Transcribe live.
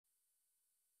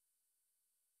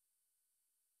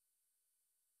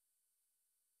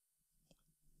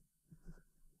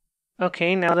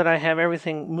Okay, now that I have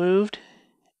everything moved,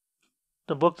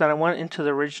 the book that I want into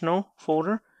the original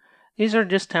folder, these are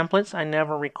just templates. I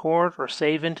never record or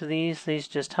save into these. These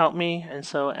just help me, and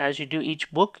so as you do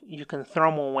each book, you can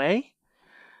throw them away.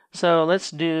 So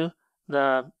let's do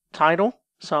the title.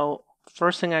 So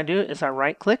first thing I do is I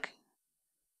right click,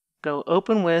 go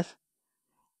open with,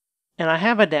 and I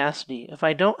have Audacity. If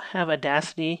I don't have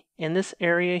Audacity in this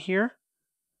area here,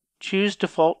 choose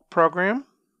default program.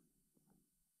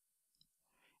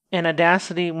 And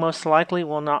Audacity most likely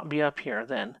will not be up here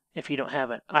then if you don't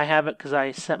have it. I have it because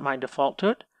I set my default to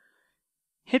it.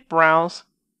 Hit browse,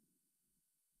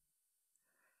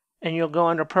 and you'll go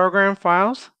under program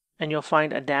files, and you'll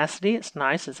find Audacity. It's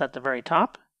nice, it's at the very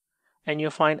top. And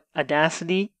you'll find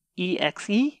Audacity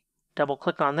EXE. Double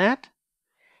click on that.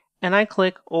 And I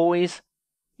click always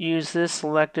use this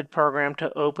selected program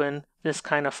to open this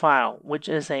kind of file, which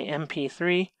is a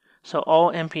MP3. So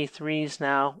all MP3s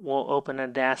now will open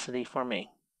Audacity for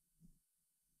me.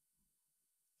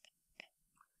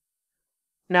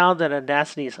 Now that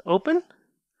Audacity is open,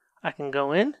 I can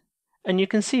go in, and you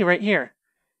can see right here,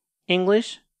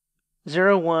 English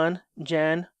 01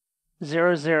 Gen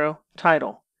 00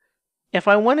 title. If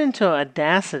I went into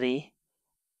Audacity,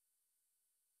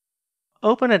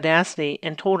 open Audacity,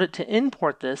 and told it to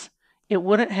import this, it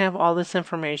wouldn't have all this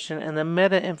information, and the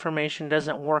meta information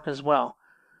doesn't work as well.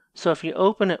 So if you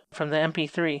open it from the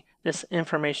MP3, this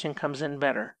information comes in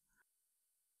better.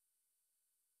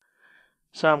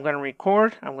 So I'm going to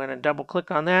record. I'm going to double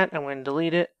click on that. I'm going to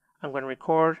delete it. I'm going to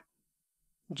record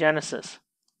Genesis.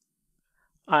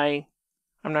 I'm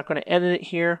not going to edit it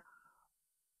here.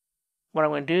 What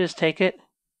I'm going to do is take it,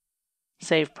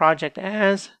 save project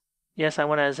as. Yes, I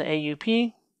want it as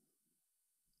AUP.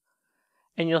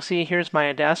 And you'll see here's my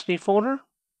Audacity folder.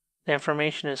 The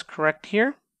information is correct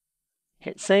here.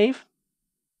 Hit save.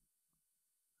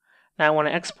 Now I want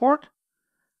to export.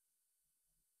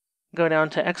 Go down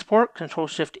to export,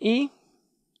 Control-Shift-E.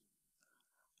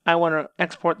 I want to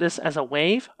export this as a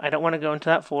WAV. I don't want to go into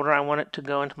that folder. I want it to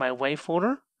go into my WAV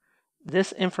folder.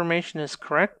 This information is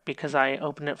correct because I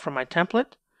opened it from my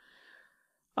template.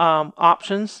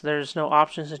 Options, there's no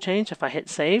options to change. If I hit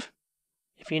save,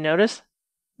 if you notice,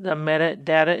 the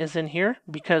metadata is in here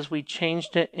because we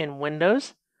changed it in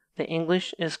Windows. The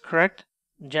English is correct.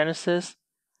 Genesis,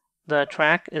 the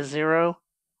track is 0.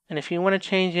 And if you want to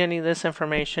change any of this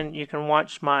information, you can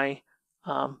watch my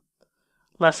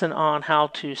lesson on how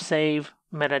to save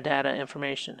metadata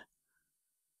information.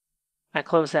 I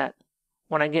close that.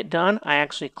 When I get done, I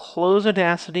actually close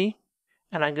Audacity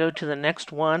and I go to the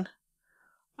next one.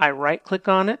 I right click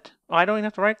on it. Oh, I don't even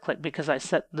have to right click because I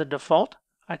set the default.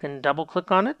 I can double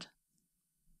click on it.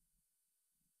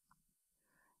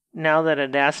 Now that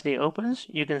Audacity opens,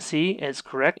 you can see it's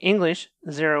correct. English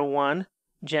 01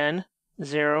 Gen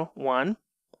 01.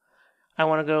 I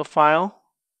want to go File,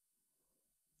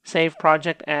 Save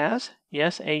Project As.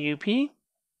 Yes, AUP.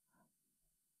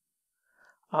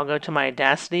 I'll go to my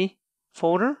Audacity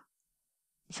folder,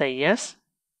 say yes.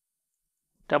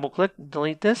 Double click,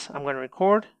 delete this. I'm going to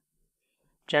record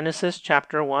Genesis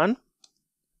chapter 1.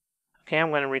 Okay, I'm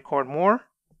going to record more.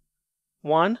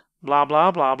 1, blah,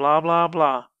 blah, blah, blah, blah,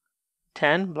 blah.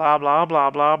 10, blah, blah, blah,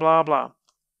 blah, blah, blah.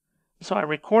 So I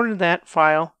recorded that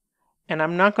file, and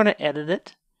I'm not going to edit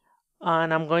it,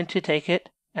 and I'm going to take it,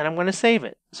 and I'm going to save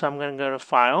it. So I'm going to go to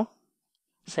File,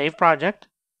 Save Project,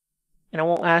 and it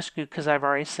won't ask you because I've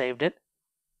already saved it.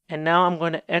 And now I'm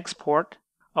going to export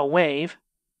a WAV,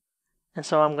 and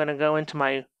so I'm going to go into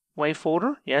my WAV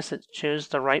folder. Yes, it chose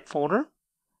the right folder.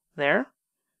 There.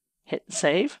 Hit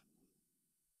Save.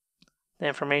 The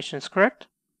information is correct.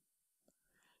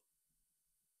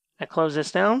 I close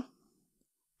this down,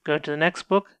 go to the next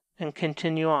book, and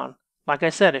continue on. Like I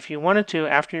said, if you wanted to,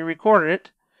 after you recorded it,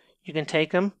 you can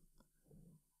take them,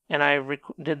 and I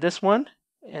did this one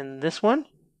and this one.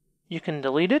 You can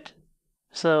delete it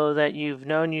so that you've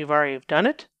known you've already done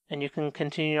it, and you can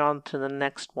continue on to the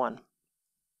next one.